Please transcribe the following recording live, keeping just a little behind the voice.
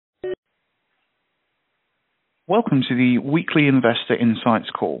Welcome to the weekly Investor Insights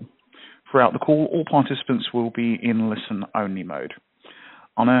call. Throughout the call, all participants will be in listen-only mode.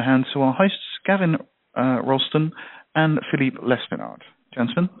 I'll now hand to our hosts, Gavin Ralston and Philippe Lespinard.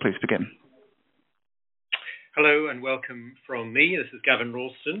 Gentlemen, please begin. Hello and welcome from me. This is Gavin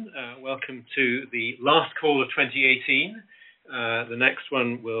Ralston. Welcome to the last call of 2018. The next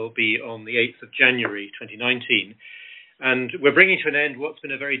one will be on the 8th of January 2019. And we're bringing to an end what's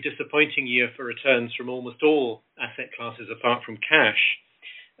been a very disappointing year for returns from almost all asset classes apart from cash.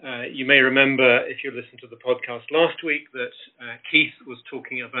 You may remember, if you listened to the podcast last week, that Keith was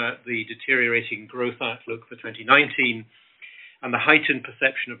talking about the deteriorating growth outlook for 2019 and the heightened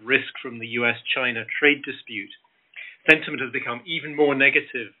perception of risk from the US-China trade dispute. Sentiment has become even more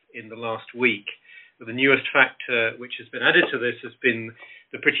negative in the last week. The newest factor which has been added to this has been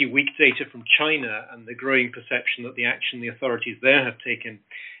the pretty weak data from China and the growing perception that the action the authorities there have taken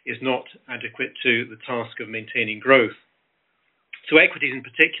is not adequate to the task of maintaining growth. So equities in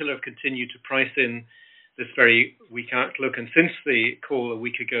particular have continued to price in this very weak outlook, and since the call a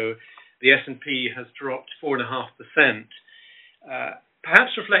week ago, the S&P has dropped 4.5%.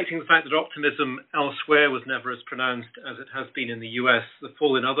 Perhaps reflecting the fact that optimism elsewhere was never as pronounced as it has been in the US, the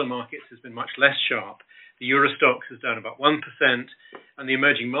fall in other markets has been much less sharp. The Euro Stoxx is down about 1%, and the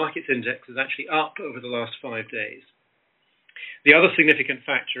Emerging Markets Index is actually up over the last 5 days. The other significant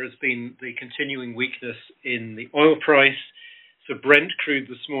factor has been the continuing weakness in the oil price. So Brent crude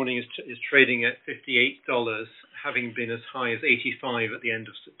this morning is trading at $58, having been as high as $85 at the end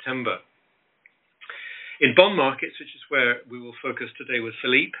of September. In bond markets, which is where we will focus today with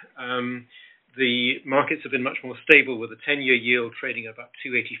Philippe, the markets have been much more stable, with a 10-year yield trading about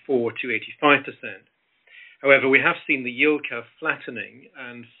 2.84, 2.85%. However, we have seen the yield curve flattening,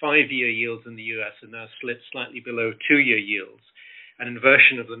 and 5-year yields in the US are now slightly below 2-year yields, an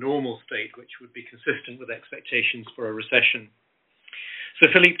inversion of the normal state, which would be consistent with expectations for a recession. So,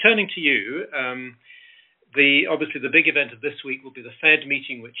 Philippe, turning to you, obviously the big event of this week will be the Fed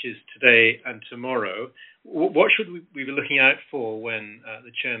meeting, which is today and tomorrow. What should we be looking out for when the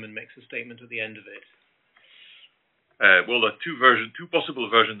chairman makes a statement at the end of it? Well, there are two possible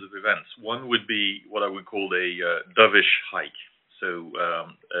versions of events. One would be what I would call a dovish hike. So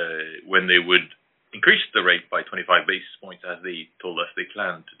when they would increase the rate by 25 basis points, as they told us they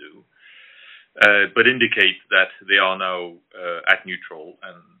planned to do, but indicate that they are now at neutral,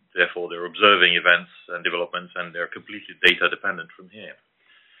 and therefore they're observing events and developments, and they're completely data dependent from here.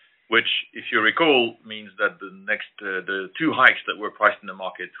 Which, if you recall, means that the two hikes that were priced in the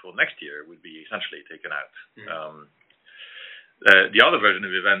market for next year would be essentially taken out. Mm-hmm. The other version of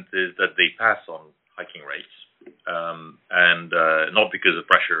the event is that they pass on hiking rates, and not because of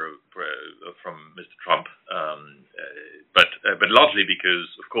pressure from Mr. Trump, but largely because,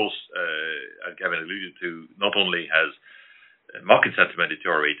 of course, as Gavin alluded to, not only has market sentiment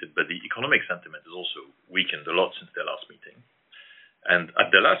deteriorated, but the economic sentiment has also weakened a lot since their last meeting. And at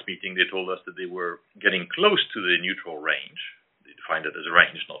their last meeting, they told us that they were getting close to the neutral range. They defined it as a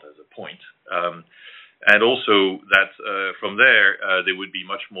range, not as a point. And also that from there, they would be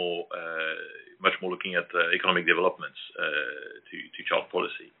much more looking at economic developments to chart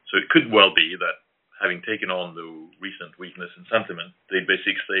policy. So it could well be that, having taken on the recent weakness in sentiment, they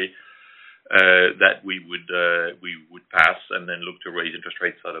basically say that we would pass and then look to raise interest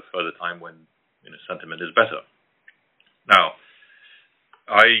rates at a further time when sentiment is better. Now,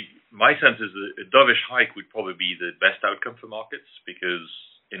 my sense is that a dovish hike would probably be the best outcome for markets, because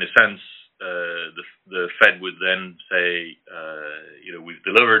in a sense the Fed would then say, we've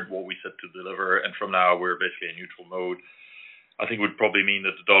delivered what we said to deliver, and from now we're basically in neutral mode. I think it would probably mean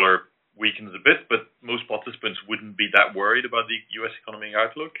that the dollar weakens a bit, but most participants wouldn't be that worried about the U.S. economic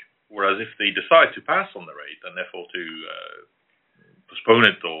outlook. Whereas if they decide to pass on the rate and therefore to postpone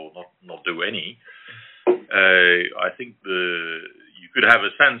it or not do any, I think you could have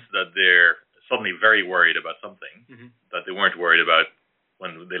a sense that they're suddenly very worried about something that they weren't worried about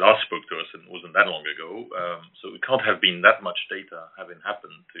when they last spoke to us, and it wasn't that long ago. So it can't have been that much data having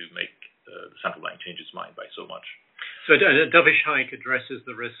happened to make the central bank change its mind by so much. So a dovish hike addresses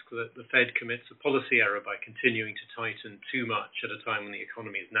the risk that the Fed commits a policy error by continuing to tighten too much at a time when the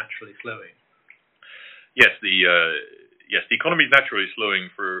economy is naturally slowing. Yes, the economy is naturally slowing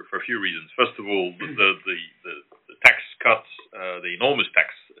for a few reasons. First of all, the tax cuts, the enormous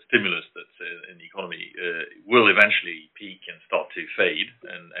tax stimulus that's in the economy will eventually peak and start to fade.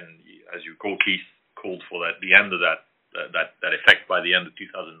 And as you recall, Keith called for the end of that effect by the end of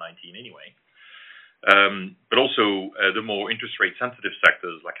 2019 anyway. But also the more interest rate sensitive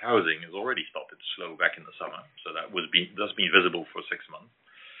sectors like housing has already started to slow back in the summer. So that's been visible for 6 months.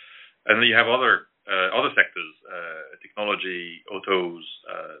 And then you have other other sectors, technology, autos,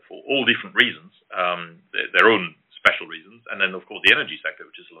 for all different reasons, their own special reasons, and then of course the energy sector,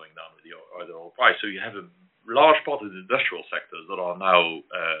 which is slowing down with the oil price. So you have a large part of the industrial sectors that are now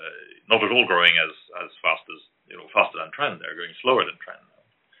not at all growing as fast as faster than trend. They're going slower than trend now.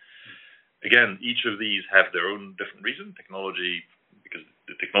 Again, each of these have their own different reason. Technology, because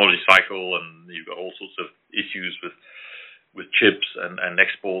the technology cycle, and you've got all sorts of issues with chips and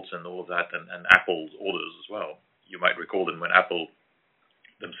exports and all of that, and Apple's orders as well. You might recall that when Apple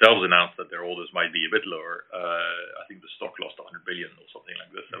themselves announced that their orders might be a bit lower, I think the stock lost 100 billion or something like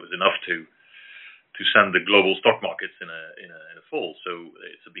this. That was enough to send the global stock markets in a fall. So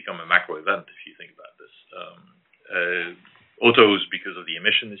it's become a macro event if you think about this. Autos, because of the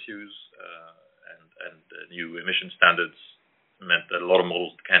emission issues and new emission standards, meant that a lot of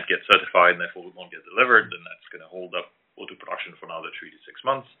models can't get certified and therefore won't get delivered, and that's going to hold up auto production for another 3 to 6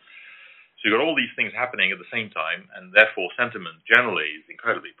 months. So you've got all these things happening at the same time, and therefore sentiment generally is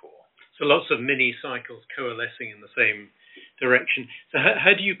incredibly poor. So lots of mini cycles coalescing in the same direction. So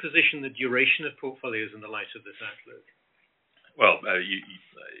how do you position the duration of portfolios in the light of this outlook? Well,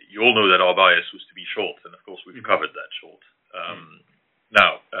 you all know that our bias was to be short, and of course we've covered that short.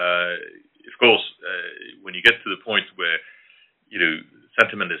 Now, of course, when you get to the point where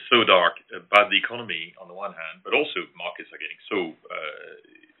sentiment is so dark about the economy on the one hand, but also markets are getting so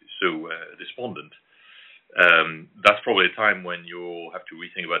despondent, that's probably a time when you'll have to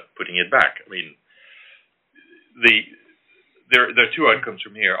rethink about putting it back. I mean, there are two outcomes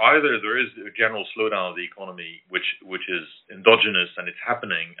from here. Either there is a general slowdown of the economy, which is endogenous and it's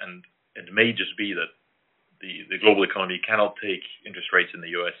happening, and it may just be that the global economy cannot take interest rates in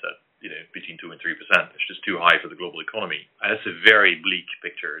the US at between 2 and 3%. It's just too high for the global economy, and it's a very bleak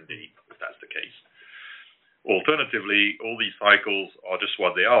picture indeed if that's the case. Alternatively, all these cycles are just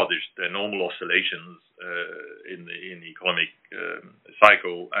what they are. They're normal oscillations in the economic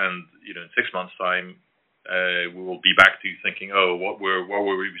cycle, and in 6 months' time, we will be back to thinking, what were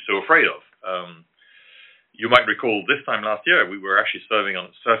we so afraid of? You might recall this time last year, we were actually surfing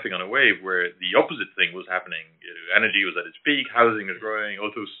on a wave where the opposite thing was happening. Energy was at its peak, housing was growing,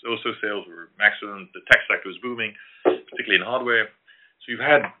 auto sales were maximum, the tech sector was booming, particularly in hardware. So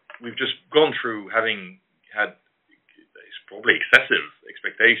we've just gone through having had probably excessive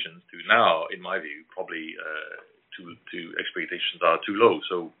expectations to now, in my view, probably to expectations are too low.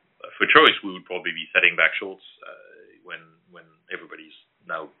 So for choice, we would probably be setting back shorts when everybody's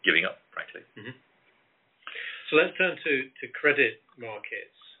now giving up, frankly. Mm-hmm. So let's turn to credit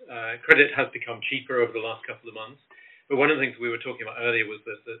markets. Credit has become cheaper over the last couple of months, but one of the things we were talking about earlier was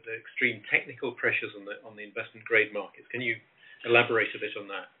the extreme technical pressures on the investment grade markets. Can you elaborate a bit on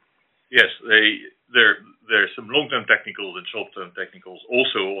that? Yes, there are some long-term technicals and short-term technicals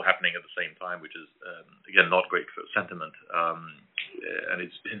also all happening at the same time, which is again not great for sentiment, and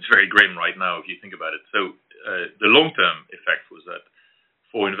it's very grim right now if you think about it. So the long-term effect was that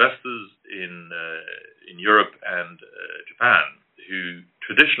for investors in Europe and Japan, who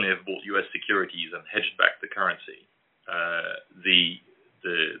traditionally have bought U.S. securities and hedged back the currency, the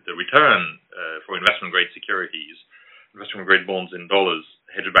return for investment-grade securities, investment-grade bonds in dollars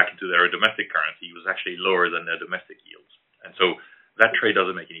hedged back into their domestic currency was actually lower than their domestic yields. And so that trade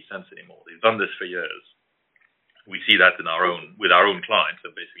doesn't make any sense anymore. They've done this for years. We see that with our own clients.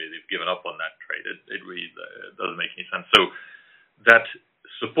 So basically, they've given up on that trade. It really doesn't make any sense. So that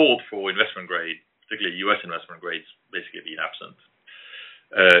support for investment grade, particularly U.S. investment grades, basically been absent.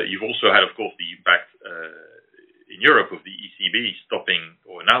 You've also had, of course, the impact in Europe of the ECB stopping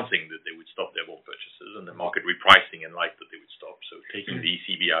or announcing that they would stop their bond purchases, and the market repricing in light that they would stop. So taking the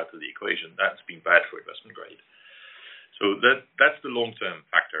ECB out of the equation, that's been bad for investment grade. So that's the long-term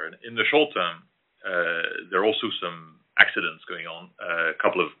factor. And in the short term, there are also some accidents going on. A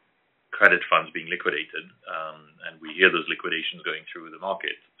couple of credit funds being liquidated, and we hear those liquidations going through the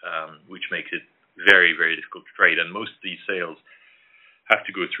market, which makes it very, very difficult to trade. And most of these sales have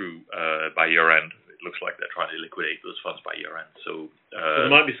to go through by year-end. It looks like they're trying to liquidate those funds by year-end. So there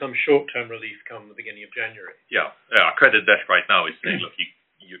might be some short-term relief come the beginning of January. Yeah. Our credit desk right now is saying, look,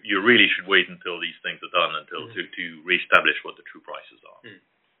 you really should wait until these things are done to reestablish what the true prices are.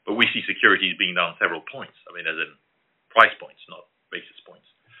 But we see securities being down several points. I mean, as in price points, not basis points.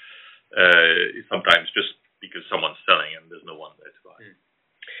 Sometimes just because someone's selling and there's no one there to buy.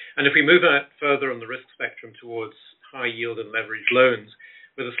 And if we move out further on the risk spectrum towards high yield and leveraged loans,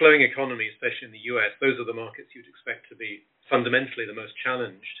 with a slowing economy, especially in the US, those are the markets you'd expect to be fundamentally the most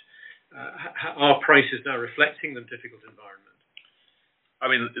challenged. Are prices now reflecting the difficult environment?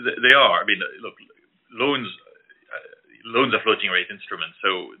 I mean, they are. I mean, look, loans, loans are floating rate instruments,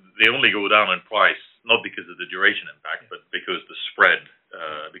 so they only go down in price not because of the duration impact, but because the spread,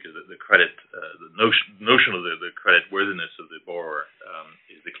 because the credit, the notion of the credit worthiness of the borrower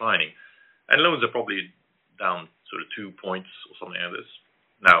is declining, and loans are probably down sort of 2 points or something like this.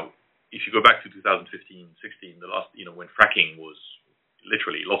 Now, if you go back to 2015, 16, the last, when fracking was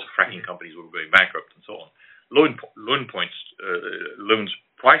literally lots of fracking companies were going bankrupt and so on, loans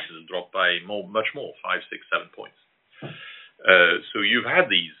prices dropped by much more, 5, 6, 7 points. So you've had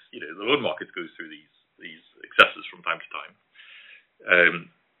these, the loan market goes through these excesses from time to time.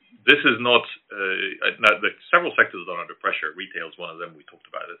 This is not, now several sectors are under pressure. Retail is one of them. We talked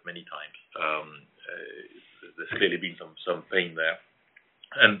about it many times. There's clearly been some pain there.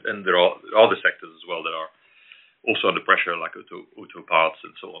 And there are other sectors as well that are also under pressure, like auto parts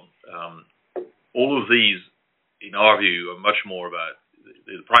and so on. All of these, in our view, are much more about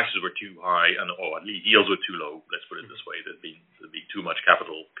the prices were too high, or at least yields were too low. Let's put it this way: there'd be too much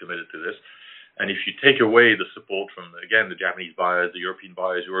capital committed to this. And if you take away the support from, again, the Japanese buyers, the European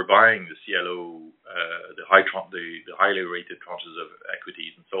buyers who are buying the CLO, the highly rated tranches of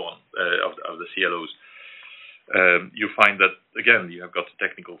equities and so on, of the CLOs, you find that, again, you have got a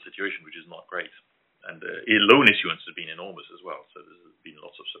technical situation which is not great. And loan issuance has been enormous as well, so there's been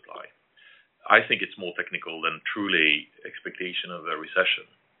lots of supply. I think it's more technical than truly expectation of a recession.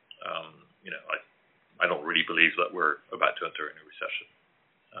 I don't really believe that we're about to enter in a recession.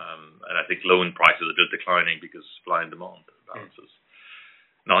 And I think loan prices are just declining because supply and demand balances.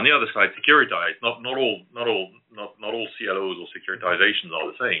 Now, on the other side, securitized, not all CLOs or securitizations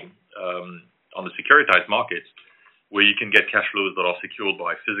are the same. On the securitized markets, where you can get cash flows that are secured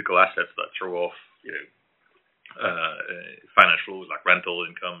by physical assets that throw off, financial flows like rental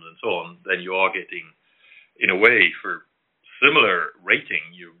incomes and so on, then you are getting, in a way, for similar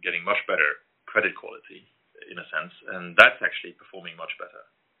rating, you're getting much better credit quality in a sense, and that's actually performing much better.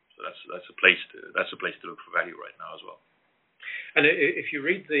 So that's a place to look for value right now as well. And if you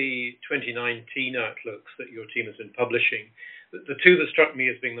read the 2019 outlooks that your team has been publishing, the two that struck me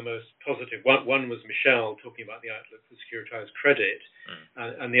as being the most positive, one was Michel talking about the outlook for securitized credit,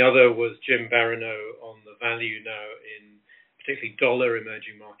 and the other was Jim Baranow on the value now in particularly dollar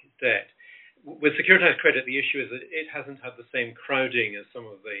emerging market debt. With securitized credit, the issue is that it hasn't had the same crowding as some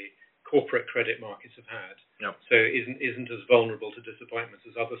of the corporate credit markets have had. Yep. So isn't as vulnerable to disappointments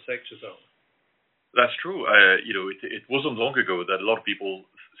as other sectors are. That's true. It wasn't long ago that a lot of people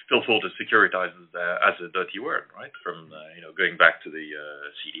still thought of securitized as a dirty word, right? From going back to the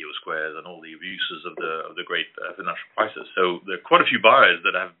CDO squares and all the abuses of the great financial crisis. So there are quite a few buyers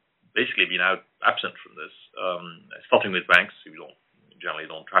that have basically been absent from this, starting with banks who generally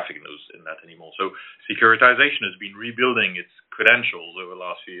don't traffic in that anymore. So securitization has been rebuilding its credentials over the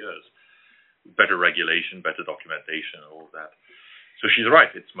last few years. Better regulation, better documentation, all of that. So she's right;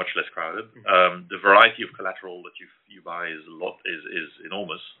 it's much less crowded. The variety of collateral that you buy is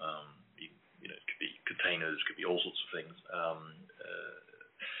enormous. It could be containers, it could be all sorts of things.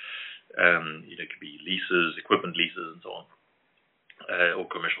 It could be leases, equipment leases, and so on, or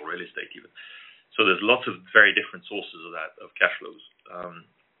commercial real estate even. So there's lots of very different sources of cash flows,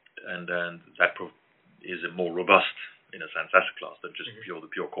 and then that is a more robust, in a sense, asset class than just the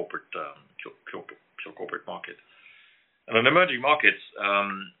pure corporate market. And in emerging markets,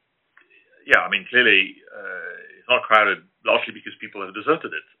 clearly it's not crowded, largely because people have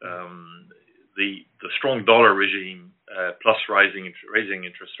deserted it. The strong dollar regime, plus raising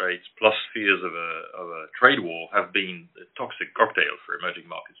interest rates, plus fears of a trade war, have been a toxic cocktail for emerging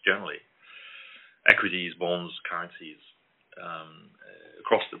markets generally. Equities, bonds, currencies,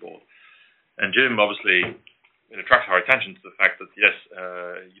 across the board. And Jim obviously attracts our attention to the fact that yes,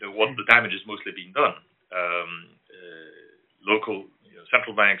 what the damage has mostly been done. Local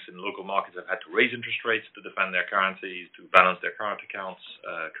central banks in local markets have had to raise interest rates to defend their currencies, to balance their current accounts.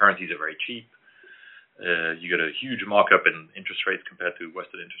 Currencies are very cheap. You get a huge markup in interest rates compared to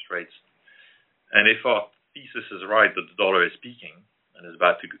Western interest rates. And if our thesis is right that the dollar is peaking and is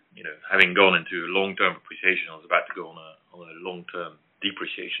about to, having gone into long-term appreciation, is about to go on a long-term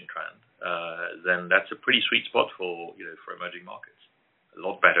depreciation trend, then that's a pretty sweet spot for emerging markets. A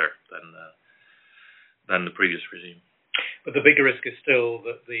lot better than the previous regime. But the bigger risk is still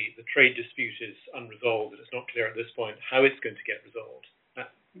that the trade dispute is unresolved, and it's not clear at this point how it's going to get resolved.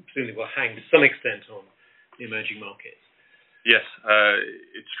 That presumably will hang to some extent on the emerging markets. Yes,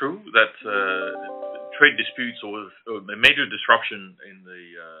 it's true that trade disputes or a major disruption in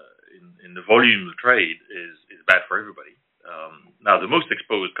the volume of trade is bad for everybody. Now, the most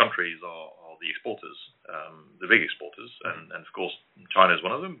exposed countries are the exporters, the big exporters, and of course China is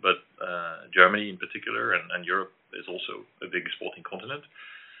one of them, but Germany in particular and Europe is also a big exporting continent.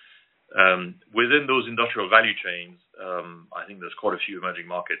 Within those industrial value chains, I think there's quite a few emerging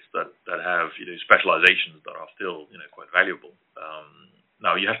markets that have specializations that are still quite valuable.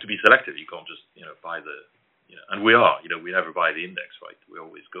 Now you have to be selective. You can't just buy and we never buy the index, right? We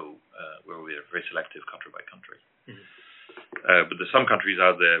always go where we are very selective country by country. Mm-hmm. But there's some countries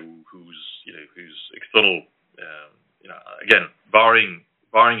out there whose external again, barring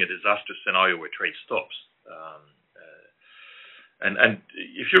a disaster scenario where trade stops. And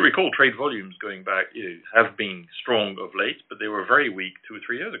if you recall, trade volumes going back have been strong of late, but they were very weak 2 or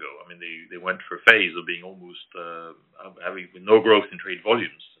 3 years ago. I mean, they went for a phase of being almost having no growth in trade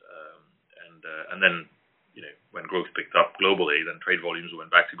volumes, and then when growth picked up globally, then trade volumes went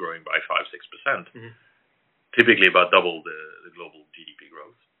back to growing by 5-6%, mm-hmm. typically about double the global GDP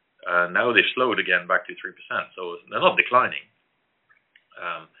growth. Now they've slowed again back to 3%, so they're not declining.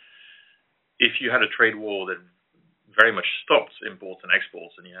 If you had a trade war that very much stopped imports and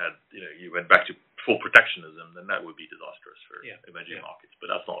exports, and you went back to full protectionism, then that would be disastrous for emerging markets.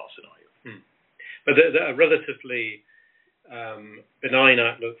 But that's not our scenario. Hmm. But a relatively benign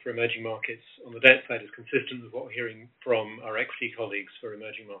outlook for emerging markets on the debt side is consistent with what we're hearing from our equity colleagues for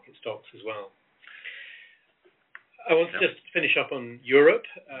emerging market stocks as well. I want to just finish up on Europe.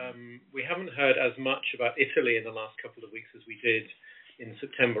 We haven't heard as much about Italy in the last couple of weeks as we did in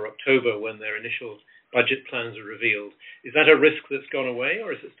September, October, when their initial budget plans are revealed. Is that a risk that's gone away,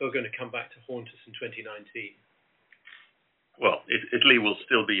 or is it still going to come back to haunt us in 2019? Well, Italy will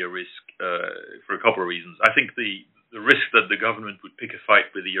still be a risk for a couple of reasons. I think the risk that the government would pick a fight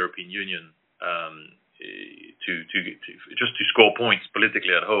with the European Union to score points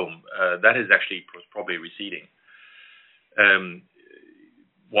politically at home, that is actually probably receding.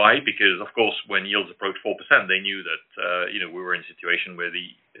 Why? Because, of course, when yields approached 4%, they knew that we were in a situation where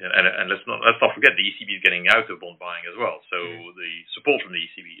and let's not forget the ECB is getting out of bond buying as well. So the support from the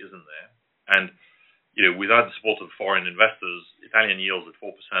ECB isn't there, and without the support of foreign investors, Italian yields at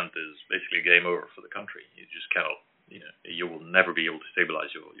 4% is basically a game over for the country. You just cannot. You will never be able to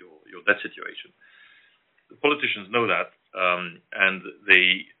stabilize your debt situation. The politicians know that, and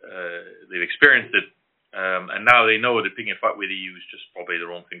they've experienced it. And now they know that picking a fight with the EU is just probably the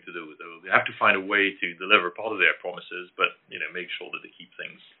wrong thing to do. They have to find a way to deliver part of their promises, but make sure that they keep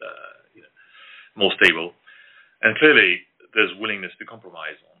things more stable. And clearly, there's willingness to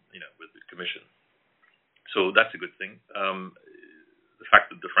compromise with the Commission. So that's a good thing. The fact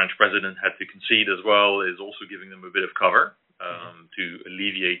that the French president had to concede as well is also giving them a bit of cover to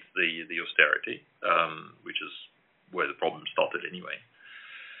alleviate the austerity, which is where the problem started anyway.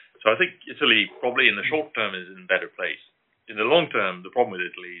 So I think Italy probably in the short term is in a better place. In the long term, the problem with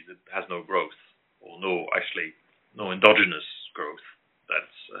Italy is it has no growth, or no endogenous growth.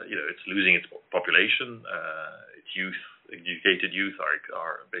 That's it's losing its population. Its youth, educated youth,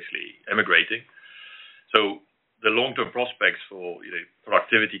 are basically emigrating. So the long-term prospects for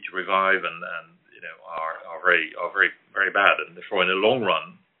productivity to revive and are very very bad. And therefore, in the long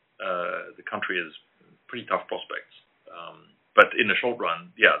run, the country has pretty tough prospects. But in the short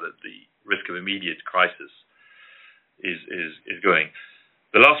run, the risk of immediate crisis is going.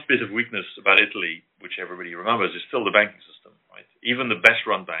 The last bit of weakness about Italy, which everybody remembers, is still the banking system. Right? Even the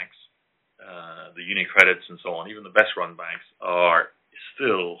best-run banks, the UniCredits and so on, even the best-run banks are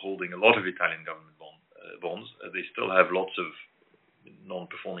still holding a lot of Italian government bonds. They still have lots of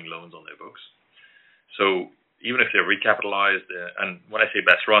non-performing loans on their books. So even if they're recapitalized, and when I say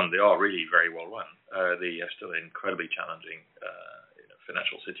best run, they are really very well run. They are still an incredibly challenging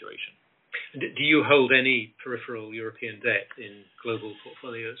financial situation. Do you hold any peripheral European debt in global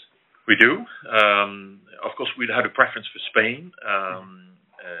portfolios? We do. Of course, we'd have a preference for Spain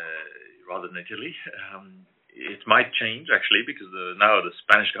rather than Italy. It might change actually, because now the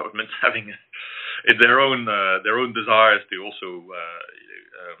Spanish government's having their own desires to also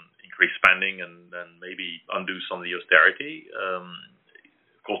increase spending and maybe undo some of the austerity.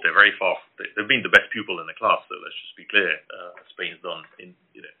 Of course, they're very far. They've been the best pupil in the class. So let's just be clear. Spain's done,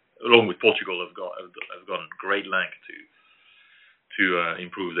 along with Portugal, have gone great length to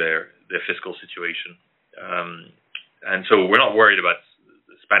improve their fiscal situation. And so we're not worried about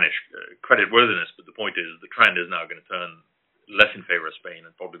the Spanish credit worthiness. But the point is, the trend is now going to turn less in favor of Spain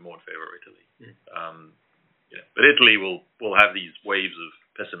and probably more in favor of Italy. But Italy will have these waves of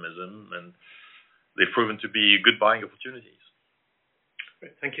pessimism, and they've proven to be good buying opportunities.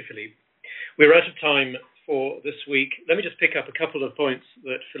 Great. Thank you, Philippe. We're out of time for this week. Let me just pick up a couple of points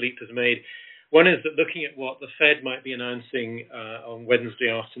that Philippe has made. One is that looking at what the Fed might be announcing on Wednesday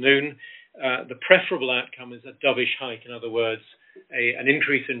afternoon, the preferable outcome is a dovish hike. In other words, an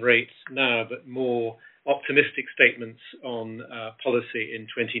increase in rates now, but more optimistic statements on policy in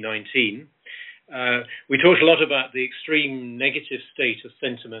 2019. We talked a lot about the extreme negative state of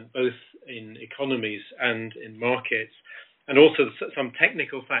sentiment, both in economies and in markets, and also some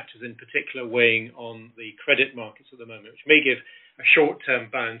technical factors in particular weighing on the credit markets at the moment, which may give a short-term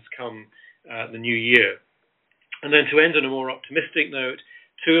bounce come the new year. And then to end on a more optimistic note,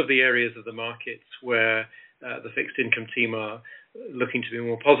 two of the areas of the markets where the fixed income team are looking to be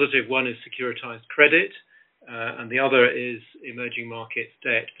more positive. One is securitized credit, and the other is emerging markets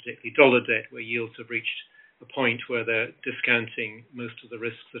debt, particularly dollar debt, where yields have reached a point where they're discounting most of the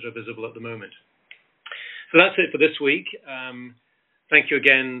risks that are visible at the moment. So that's it for this week. Thank you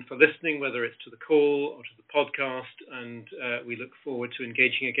again for listening, whether it's to the call or to the podcast, and we look forward to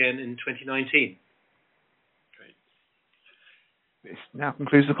engaging again in 2019. Great. This now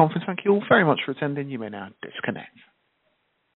concludes the conference. Thank you all very much for attending. You may now disconnect.